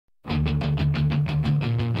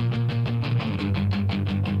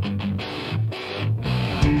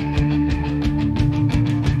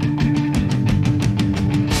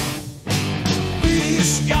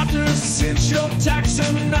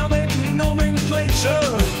taxonomic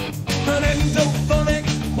nomenclature, an endophonic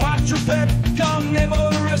quadruped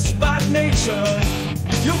carnivorous by nature.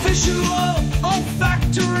 Your visual,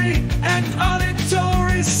 olfactory, and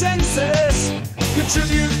auditory senses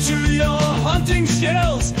contribute to your hunting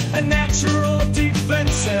skills and natural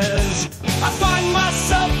defenses. I find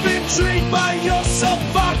myself intrigued by your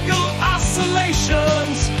subvocal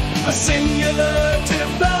oscillations, a singular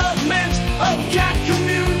development of cat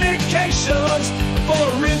communications,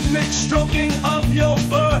 for rhythmic stroking of your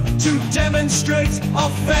fur to demonstrate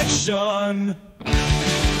affection.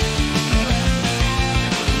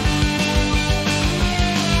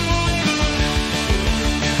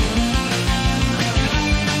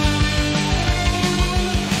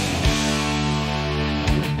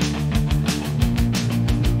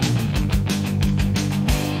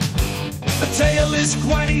 The tail is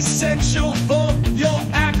quite essential for your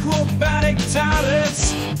acrobatic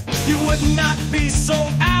talents. You would not be so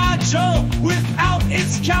agile without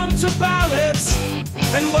its counterbalance.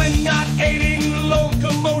 And when not aiding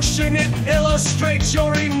locomotion, it illustrates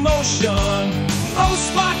your emotion. Oh,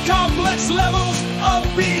 spot complex levels of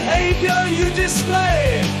behavior you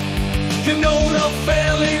display connote a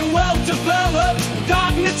fairly well-developed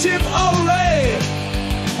cognitive array.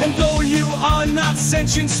 And though you are not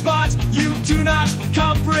sentient Spot, you do not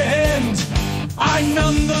comprehend, I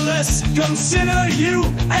nonetheless consider you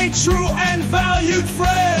a true and valued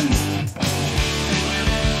friend.